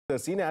The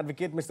senior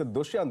advocate, Mr.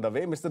 Dushyant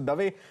Dave. Mr.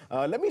 Dave,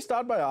 let me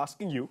start by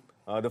asking you,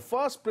 the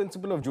first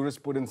principle of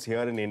jurisprudence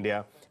here in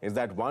India is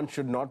that one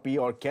should not be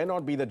or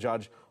cannot be the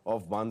judge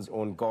of one's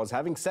own cause.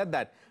 Having said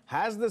that,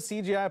 has the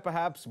CJI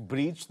perhaps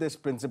breached this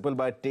principle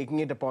by taking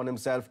it upon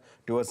himself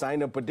to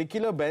assign a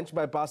particular bench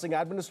by passing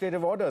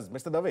administrative orders?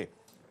 Mr. Dave.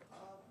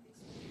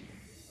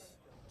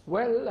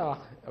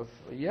 Well,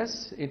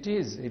 yes, it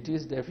is. It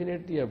is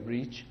definitely a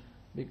breach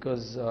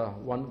because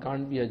one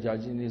can't be a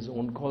judge in his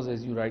own cause,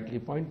 as you rightly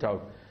point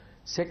out.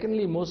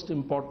 Secondly, most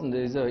important,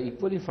 there is an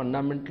equally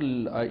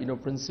fundamental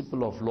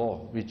principle of law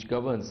which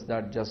governs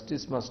that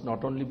justice must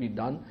not only be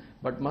done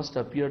but must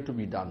appear to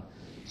be done.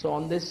 So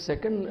on this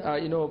second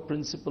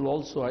principle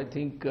also, I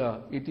think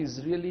it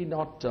is really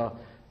not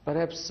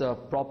perhaps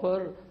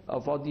proper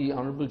for the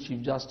Honorable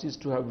Chief Justice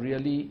to have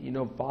really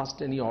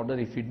passed any order,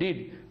 if he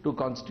did, to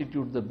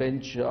constitute the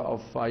bench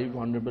of 5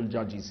 honorable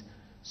judges.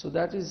 So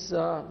that is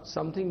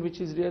something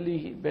which is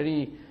really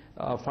very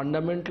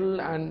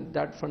fundamental, and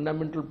that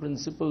fundamental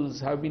principles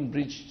have been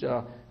breached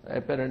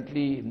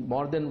apparently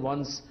more than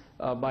once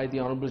by the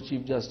Honorable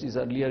Chief Justice.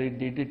 Earlier he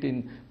did it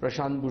in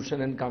Prashant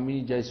Bhushan and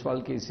Kamini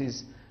Jaiswal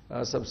cases.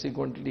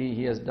 Subsequently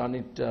he has done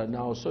it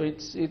now. So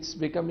it's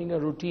becoming a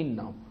routine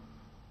now.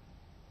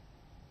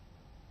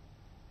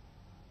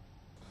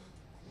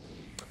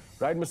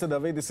 Right, Mr.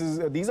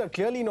 Dave, these are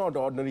clearly not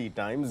ordinary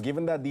times,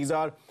 given that these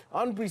are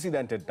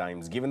unprecedented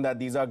times, given that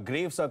these are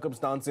grave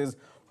circumstances.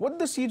 Would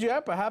the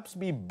CJI perhaps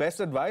be best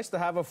advised to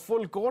have a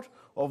full court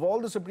of all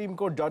the Supreme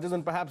Court judges,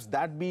 and perhaps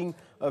that being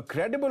a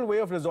credible way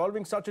of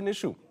resolving such an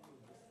issue?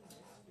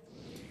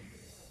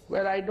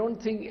 Well, I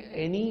don't think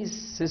any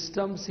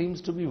system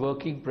seems to be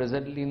working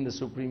presently in the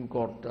Supreme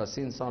Court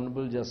since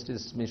Honorable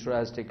Justice Mishra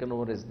has taken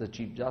over as the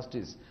Chief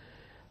Justice.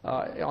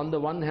 On the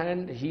one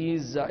hand, he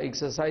is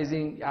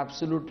exercising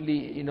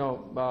absolutely,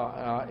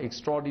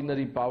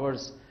 extraordinary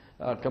powers,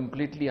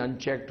 completely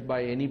unchecked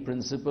by any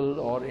principle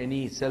or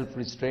any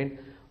self-restraint.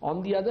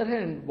 On the other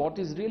hand, what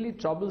is really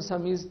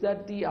troublesome is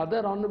that the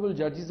other honorable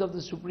judges of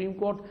the Supreme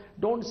Court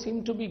don't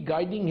seem to be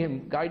guiding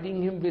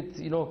him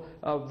with,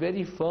 a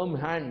very firm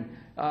hand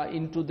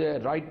into the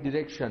right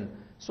direction.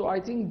 So I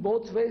think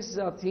both ways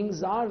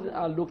things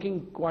are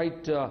looking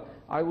quite,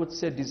 I would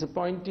say,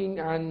 disappointing,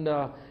 and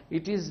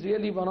it is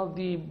really one of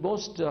the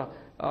most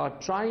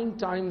trying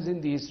times in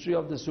the history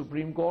of the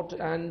Supreme Court,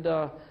 and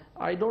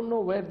I don't know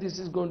where this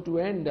is going to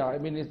end. I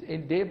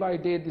mean, day by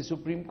day the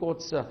Supreme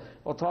Court's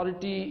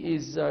authority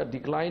is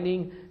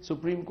declining.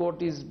 Supreme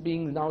Court is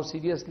being now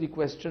seriously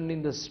questioned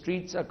in the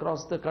streets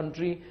across the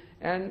country,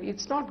 and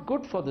it's not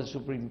good for the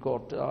Supreme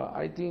Court.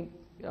 I think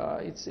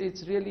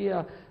it's really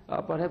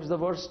perhaps the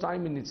worst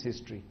time in its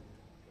history.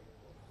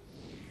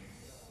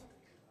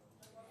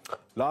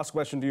 Last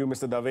question to you,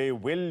 Mr.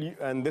 Dave.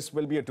 And this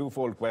will be a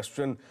twofold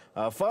question.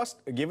 First,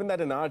 given that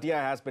an RTI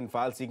has been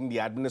filed seeking the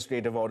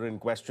administrative order in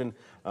question,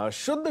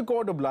 should the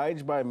court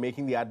oblige by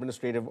making the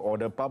administrative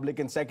order public?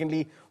 And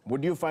secondly,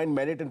 would you find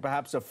merit in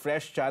perhaps a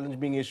fresh challenge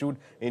being issued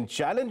in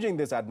challenging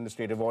this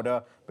administrative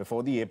order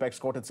before the apex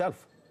court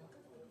itself?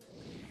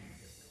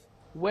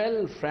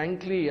 Well,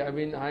 frankly, I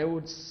mean, I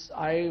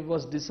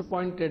was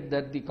disappointed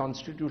that the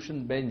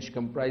Constitution bench,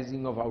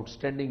 comprising of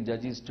outstanding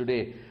judges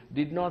today,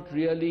 did not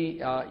really,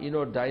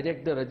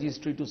 direct the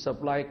registry to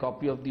supply a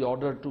copy of the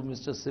order to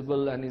Mr.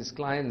 Sibal and his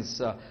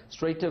clients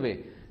straight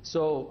away.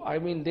 So, I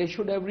mean, they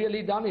should have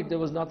really done it. There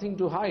was nothing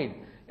to hide.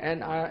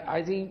 And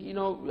I think,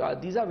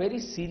 these are very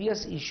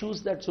serious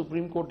issues that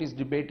Supreme Court is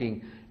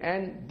debating.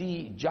 And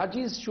the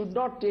judges should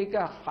not take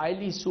a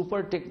highly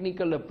super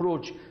technical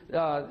approach,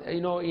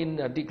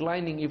 in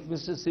declining. If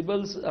Mr.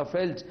 Sibals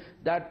felt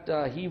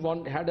that he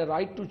had a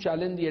right to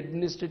challenge the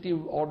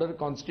administrative order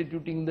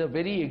constituting the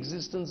very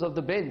existence of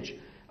the bench,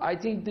 I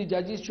think the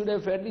judges should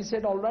have fairly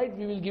said, all right,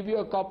 we will give you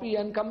a copy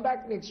and come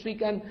back next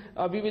week, and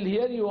we will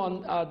hear you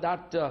on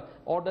that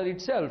order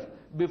itself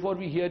before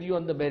we hear you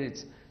on the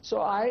merits.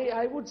 So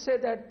I would say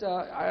that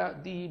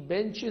the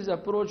bench's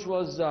approach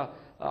was,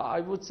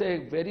 I would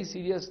say, very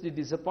seriously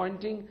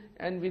disappointing,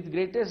 and with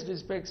greatest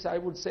respects, I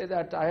would say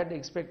that I had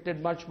expected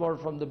much more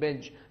from the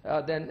bench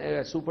than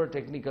a super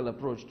technical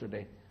approach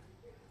today.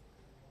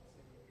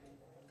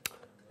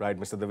 Right,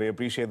 Mr. Dave,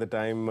 appreciate the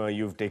time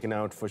you've taken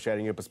out for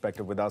sharing your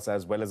perspective with us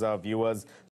as well as our viewers.